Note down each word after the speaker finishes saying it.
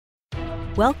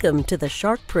Welcome to the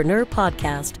Sharkpreneur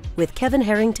podcast with Kevin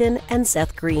Harrington and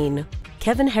Seth Greene.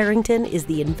 Kevin Harrington is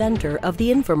the inventor of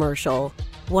the infomercial,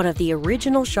 one of the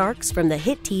original sharks from the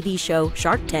hit TV show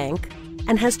Shark Tank,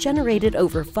 and has generated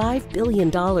over $5 billion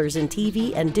in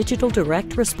TV and digital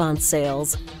direct response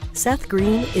sales. Seth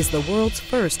Greene is the world's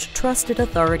first trusted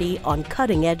authority on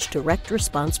cutting-edge direct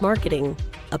response marketing,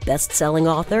 a best-selling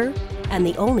author, and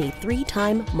the only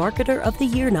 3-time Marketer of the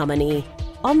Year nominee.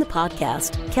 On the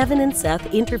podcast, Kevin and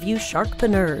Seth interview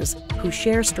sharkpreneurs who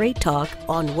share straight talk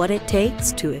on what it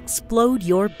takes to explode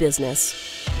your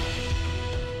business.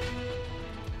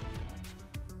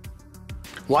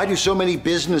 Why do so many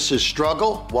businesses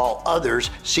struggle while others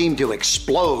seem to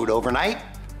explode overnight?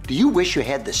 Do you wish you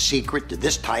had the secret to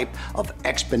this type of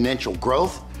exponential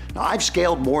growth? Now, I've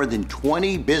scaled more than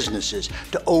 20 businesses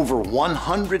to over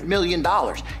 $100 million,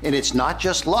 and it's not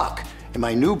just luck. In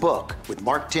my new book with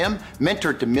Mark Tim,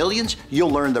 Mentor to Millions, you'll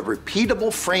learn the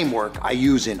repeatable framework I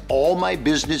use in all my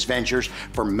business ventures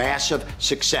for massive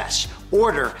success.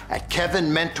 Order at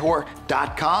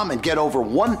kevinmentor.com and get over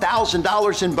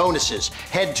 $1,000 in bonuses.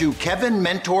 Head to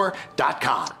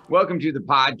kevinmentor.com. Welcome to the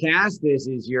podcast. This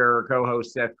is your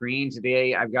co-host, Seth Greene.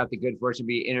 Today, I've got the good fortune to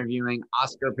be interviewing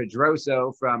Oscar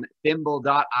Pedroso from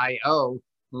Thimble.io.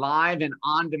 Live and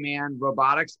on-demand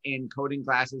robotics and coding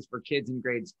classes for kids in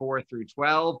grades 4 through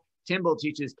 12. Thimble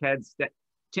teaches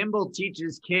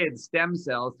kids STEM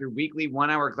cells through weekly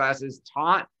 1-hour classes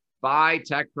taught by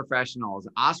tech professionals.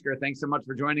 Oscar, thanks so much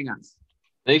for joining us.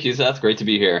 Thank you, Seth. Great to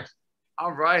be here.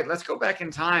 All right, let's go back in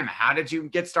time. How did you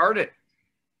get started?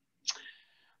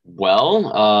 Well,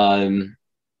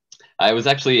 I was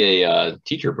actually a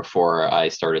teacher before I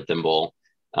started Thimble.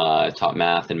 I taught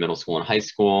math in middle school and high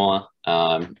school.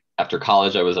 After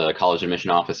college, I was a college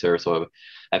admission officer. So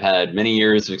I've had many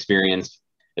years of experience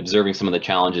observing some of the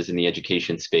challenges in the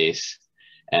education space.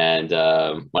 And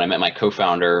when I met my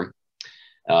co-founder,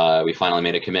 we finally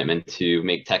made a commitment to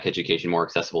make tech education more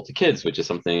accessible to kids, which is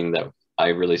something that I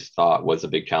really thought was a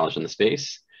big challenge in the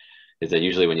space. Is that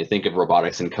usually when you think of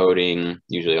robotics and coding,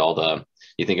 you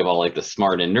think of all like the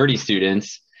smart and nerdy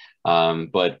students,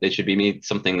 but it should be made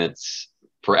something that's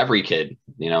for every kid.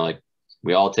 Like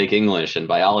we all take English and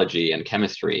biology and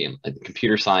chemistry and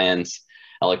computer science,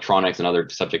 electronics, and other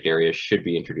subject areas should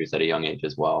be introduced at a young age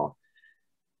as well.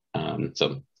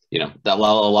 So that a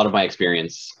lot of my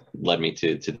experience led me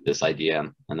to this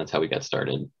idea, and that's how we got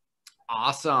started.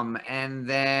 Awesome. And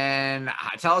then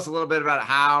tell us a little bit about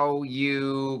how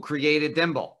you created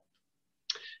Thimble.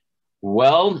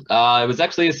 Well, it was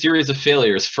actually a series of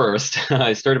failures first.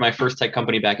 I started my first tech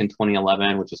company back in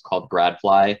 2011, which was called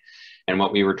GradFly. And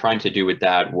what we were trying to do with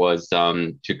that was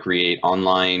to create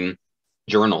online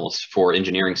journals for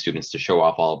engineering students to show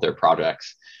off all of their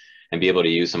projects and be able to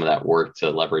use some of that work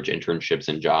to leverage internships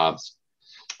and jobs.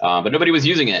 But nobody was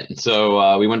using it.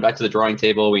 So we went back to the drawing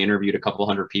table. We interviewed a couple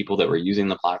hundred people that were using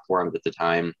the platform at the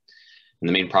time. And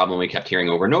the main problem we kept hearing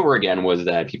over and over again was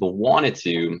that people wanted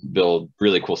to build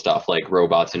really cool stuff like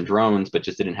robots and drones, but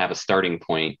just didn't have a starting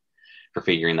point for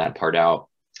figuring that part out.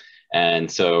 And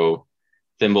so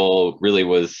Thimble really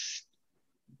was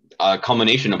a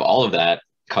culmination of all of that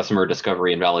customer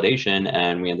discovery and validation.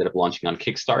 And we ended up launching on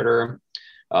Kickstarter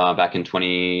back in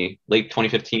late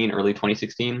 2015, early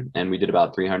 2016. And we did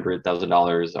about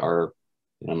 $300,000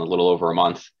 in a little over a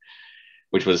month,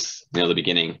 which was, the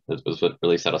beginning. This was what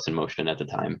really set us in motion at the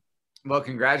time. Well,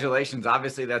 congratulations.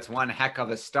 Obviously, that's one heck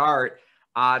of a start.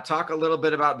 Talk a little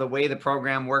bit about the way the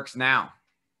program works now.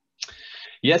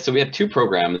 Yeah, so we have 2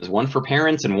 programs, one for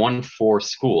parents and one for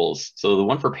schools. So the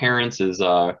one for parents is,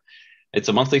 it's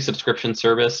a monthly subscription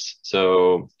service.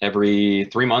 So every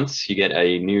 3 months, you get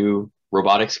a new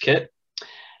robotics kit.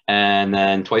 And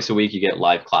then twice a week, you get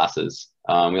live classes.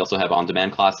 We also have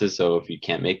on-demand classes, so if you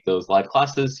can't make those live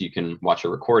classes, you can watch a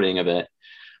recording of it.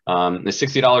 It's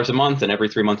 $60 a month, and every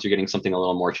 3 months, you're getting something a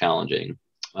little more challenging.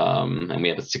 And we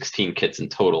have 16 kits in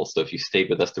total, so if you stayed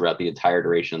with us throughout the entire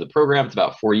duration of the program, it's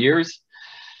about 4 years.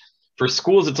 For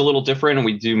schools, it's a little different, and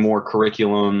we do more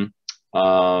curriculum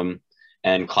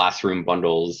and classroom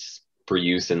bundles for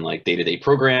use in like day-to-day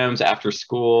programs, after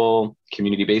school,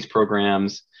 community-based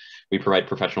programs. We provide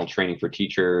professional training for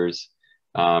teachers.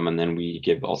 And then we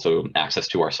give also access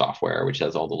to our software, which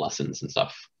has all the lessons and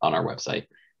stuff on our website.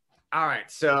 All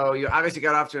right. So you obviously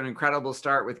got off to an incredible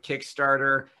start with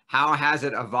Kickstarter. How has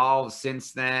it evolved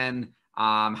since then?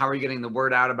 How are you getting the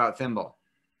word out about Thimble?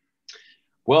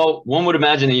 Well, one would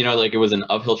imagine that, like it was an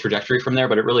uphill trajectory from there,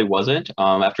 but it really wasn't.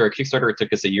 After our Kickstarter, it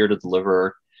took us a year to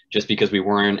deliver just because we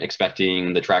weren't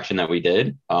expecting the traction that we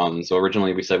did. So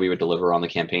originally we said we would deliver on the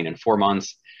campaign in 4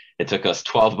 months. It took us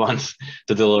 12 months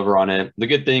to deliver on it. The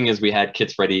good thing is we had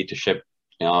kits ready to ship,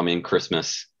 in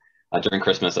Christmas, during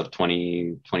Christmas of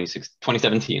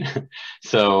 2017.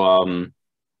 So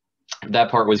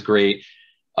that part was great.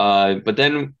 But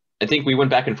then I think we went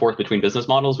back and forth between business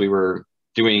models. We were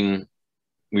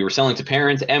selling to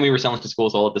parents and we were selling to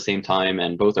schools all at the same time.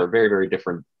 And both are very, very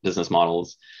different business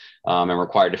models and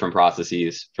require different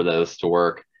processes for those to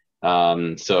work.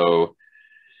 So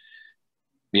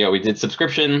we did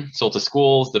subscription, sold to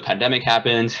schools. The pandemic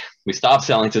happened. We stopped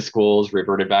selling to schools,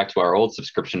 reverted back to our old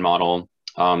subscription model.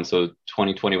 So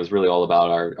 2020 was really all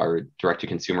about our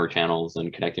direct-to-consumer channels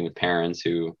and connecting with parents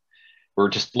who were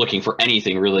just looking for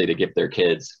anything really to give their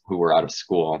kids who were out of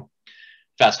school.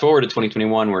 Fast forward to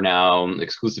 2021, we're now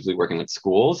exclusively working with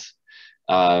schools.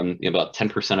 About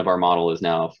 10% of our model is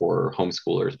now for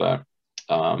homeschoolers, but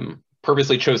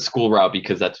purposely chose school route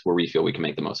because that's where we feel we can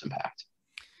make the most impact.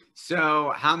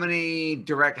 So how many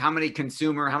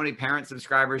parent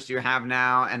subscribers do you have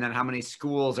now? And then how many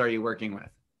schools are you working with?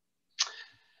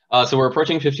 So we're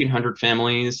approaching 1,500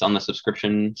 families on the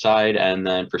subscription side. And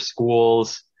then for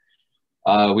schools,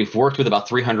 we've worked with about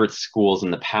 300 schools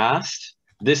in the past.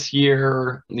 This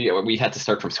year, we had to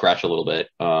start from scratch a little bit.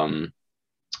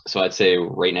 So I'd say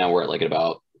right now we're at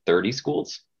about 30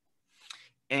 schools.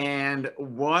 And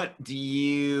what do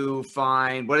you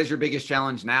find, what is your biggest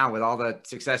challenge now with all the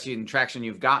success and traction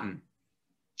you've gotten?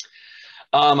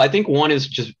 I think one is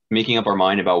just making up our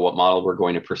mind about what model we're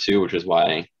going to pursue, which is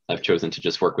why I've chosen to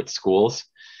just work with schools.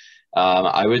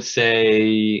 I would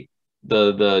say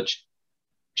the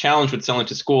challenge with selling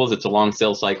to schools, it's a long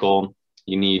sales cycle.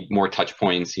 You need more touch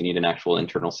points. You need an actual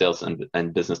internal sales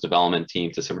and business development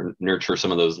team to nurture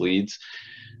some of those leads.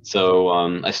 So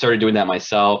I started doing that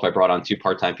myself. I brought on 2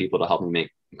 part-time people to help me make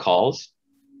calls.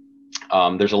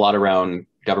 There's a lot around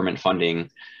government funding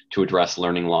to address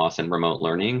learning loss and remote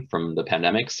learning from the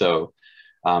pandemic. So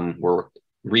we're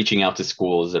reaching out to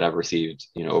schools that have received,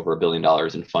 over $1 billion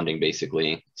in funding,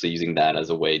 basically. So using that as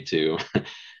a way to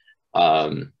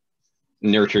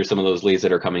nurture some of those leads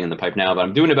that are coming in the pipe now.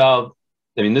 But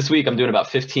this week I'm doing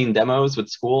about 15 demos with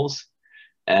schools.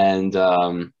 And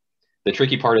the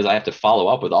tricky part is I have to follow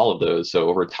up with all of those. So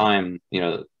over time,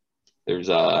 there's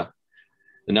the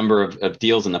number of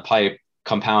deals in the pipe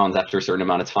compounds after a certain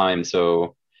amount of time.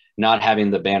 So not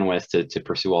having the bandwidth to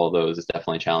pursue all of those is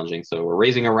definitely challenging. So we're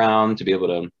raising around to be able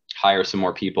to hire some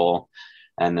more people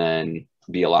and then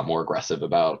be a lot more aggressive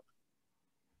about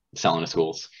selling to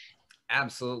schools.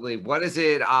 Absolutely. What is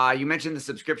it? You mentioned the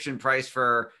subscription price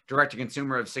for direct to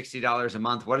consumer of $60 a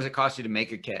month. What does it cost you to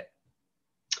make a kit?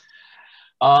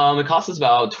 It costs us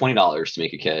about $20 to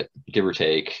make a kit, give or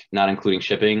take, not including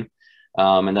shipping.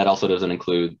 And that also doesn't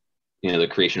include, the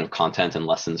creation of content and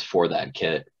lessons for that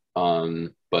kit.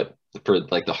 But for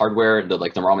the hardware, the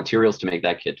raw materials to make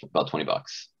that kit, about $20.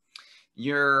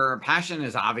 Your passion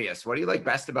is obvious. What do you like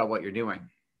best about what you're doing?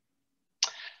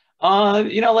 I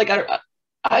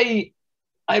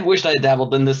wished I had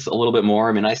dabbled in this a little bit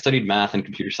more. I studied math and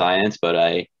computer science, but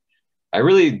I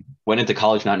really went into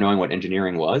college not knowing what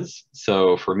engineering was.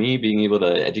 So for me, being able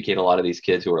to educate a lot of these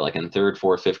kids who are in 3rd,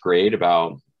 4th, 5th grade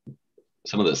about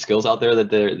some of the skills out there that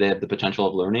they have the potential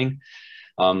of learning,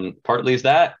 partly is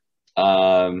that.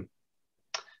 I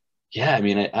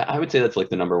would say that's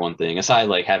the number one thing, aside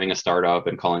having a startup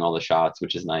and calling all the shots,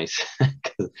 which is nice.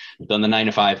 I've done the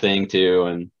 9-to-5 thing too,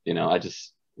 and I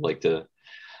just like to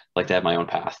have my own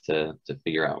path to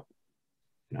figure out.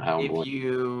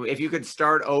 If you could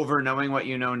start over knowing what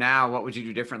you know now, what would you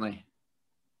do differently?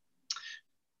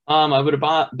 I would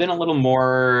have been a little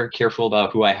more careful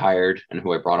about who I hired and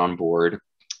who I brought on board.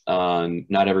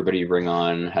 Not everybody you bring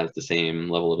on has the same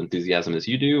level of enthusiasm as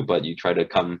you do, but you try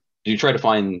to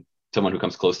find someone who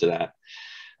comes close to that.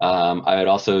 I would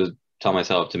also tell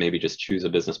myself to maybe just choose a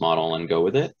business model and go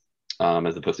with it,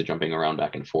 as opposed to jumping around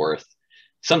back and forth.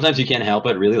 Sometimes you can't help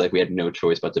it, really. We had no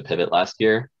choice but to pivot last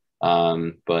year.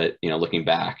 But looking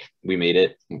back, we made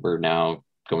it. We're now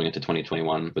going into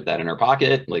 2021 with that in our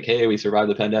pocket. Hey, we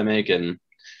survived the pandemic, and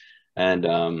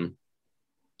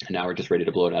now we're just ready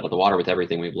to blow it out of the water with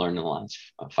everything we've learned in the last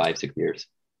 5-6 years.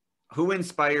 Who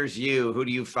inspires you? Who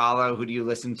do you follow? Who do you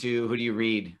listen to? Who do you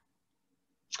read?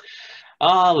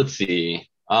 Let's see.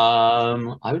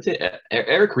 I would say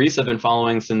Eric Ries I've been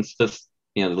following since this,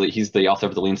 he's the author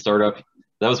of The Lean Startup.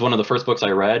 That was one of the first books I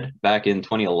read back in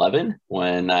 2011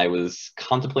 when I was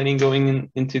contemplating going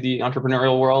into the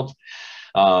entrepreneurial world.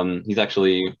 He's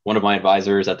actually one of my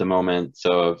advisors at the moment.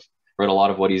 So I've read a lot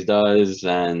of what he does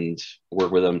and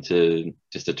work with him to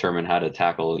just determine how to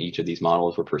tackle each of these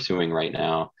models we're pursuing right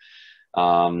now.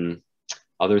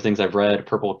 other things I've read,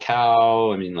 Purple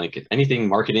Cow. I mean, like anything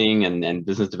marketing and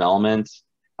business development.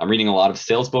 I'm reading a lot of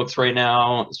sales books right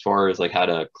now as far as like how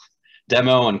to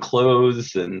demo and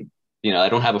close. And, I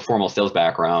don't have a formal sales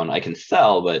background. I can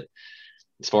sell, but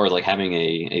as far as like having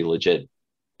a legit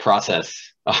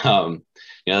process,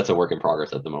 that's a work in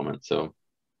progress at the moment. So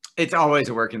it's always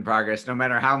a work in progress, no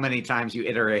matter how many times you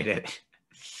iterate it.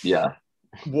 Yeah.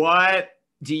 What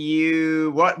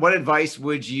advice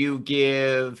would you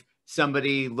give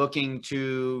somebody looking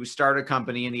to start a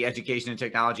company in the education and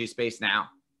technology space now?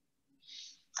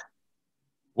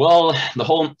 Well, the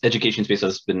whole education space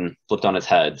has been flipped on its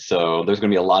head. So there's going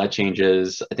to be a lot of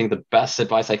changes. I think the best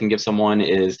advice I can give someone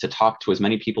is to talk to as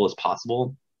many people as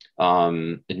possible.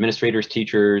 Administrators,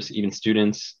 teachers, even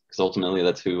students, because ultimately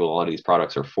that's who a lot of these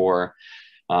products are for.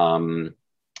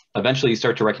 Eventually you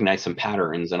start to recognize some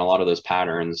patterns, and a lot of those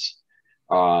patterns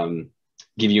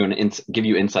give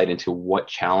you insight into what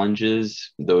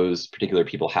challenges those particular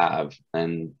people have.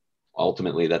 And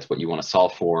ultimately that's what you want to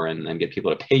solve for and get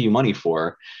people to pay you money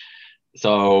for.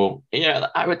 So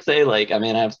I would say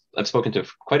I've spoken to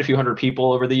quite a few hundred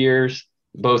people over the years,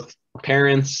 both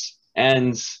parents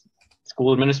and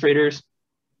school administrators.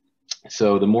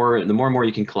 So the more and more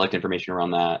you can collect information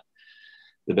around that,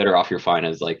 the better off you're fine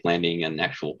as like landing an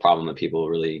actual problem that people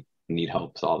really need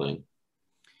help solving.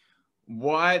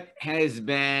 What has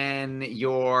been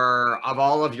of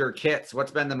all of your kits,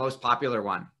 what's been the most popular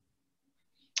one?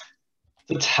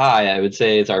 The tie, I would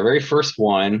say, is our very first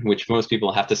one, which most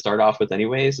people have to start off with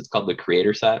anyways. It's called the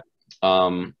Creator Set.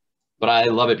 But I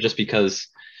love it just because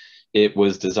it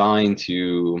was designed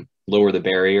to lower the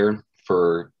barrier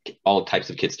for all types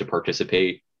of kids to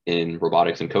participate in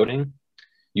robotics and coding.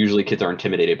 Usually kids are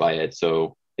intimidated by it.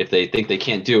 So if they think they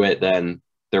can't do it, then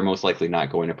they're most likely not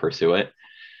going to pursue it.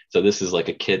 So this is like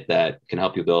a kit that can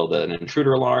help you build an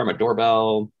intruder alarm, a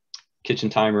doorbell, kitchen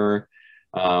timer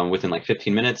within like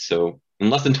 15 minutes. So in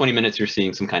less than 20 minutes, you're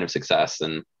seeing some kind of success,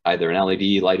 and either an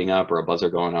LED lighting up or a buzzer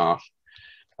going off.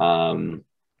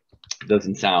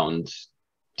 Doesn't sound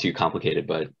too complicated,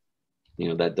 but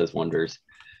that does wonders.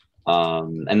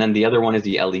 And then the other one is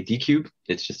the LED cube.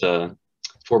 It's just a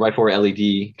 4x4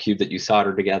 LED cube that you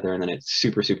solder together, and then it's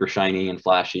super, super shiny and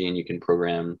flashy, and you can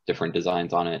program different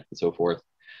designs on it and so forth.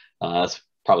 That's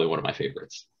probably one of my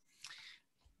favorites.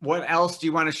 What else do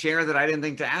you want to share that I didn't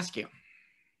think to ask you?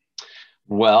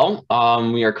 Well,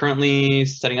 we are currently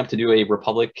setting up to do a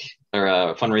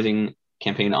fundraising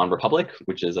campaign on Republic,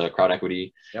 which is a crowd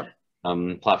equity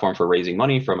platform for raising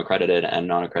money from accredited and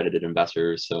non-accredited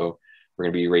investors. So we're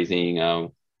going to be raising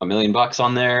 $1 million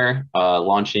on there,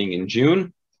 launching in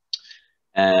June.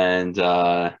 And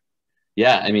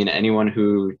anyone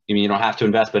who, you don't have to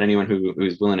invest, but anyone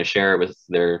who's willing to share it with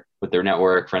their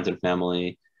network, friends and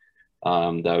family,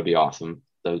 that would be awesome.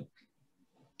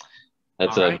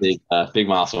 That's a big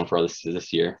milestone for us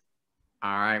this year.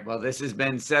 All right. Well, this has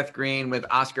been Seth Greene with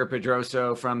Oscar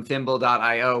Pedroso from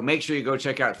Thimble.io. Make sure you go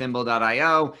check out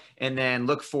Thimble.io and then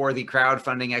look for the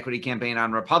crowdfunding equity campaign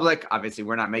on Republic. Obviously,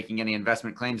 we're not making any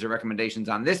investment claims or recommendations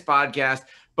on this podcast,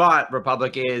 but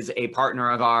Republic is a partner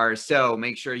of ours. So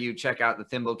make sure you check out the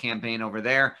Thimble campaign over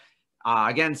there.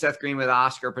 Again, Seth Greene with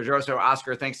Oscar Pedroso.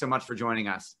 Oscar, thanks so much for joining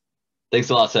us. Thanks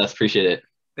a lot, Seth. Appreciate it.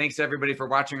 Thanks everybody for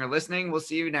watching or listening. We'll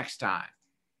see you next time.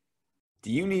 Do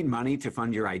you need money to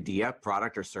fund your idea,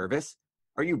 product, or service?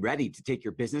 Are you ready to take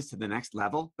your business to the next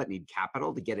level, but need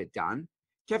capital to get it done?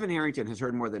 Kevin Harrington has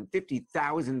heard more than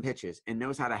 50,000 pitches and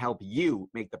knows how to help you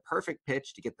make the perfect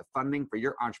pitch to get the funding for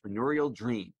your entrepreneurial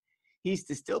dream. He's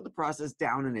distilled the process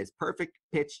down in his perfect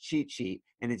pitch cheat sheet,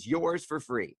 and it's yours for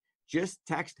free. Just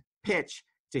text PITCH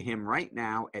to him right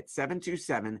now at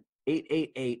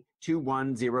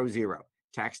 727-888-2100.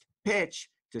 Text PITCH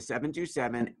to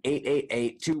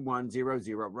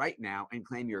 727-888-2100 right now and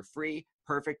claim your free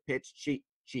perfect pitch cheat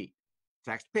sheet.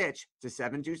 Text PITCH to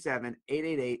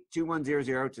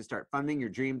 727-888-2100 to start funding your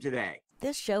dream today.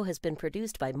 This show has been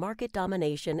produced by Market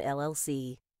Domination,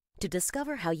 LLC. To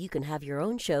discover how you can have your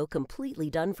own show completely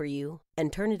done for you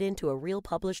and turn it into a real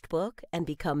published book and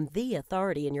become the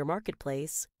authority in your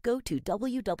marketplace, go to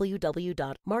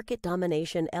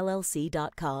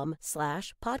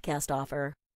www.marketdominationllc.com/podcast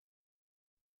offer.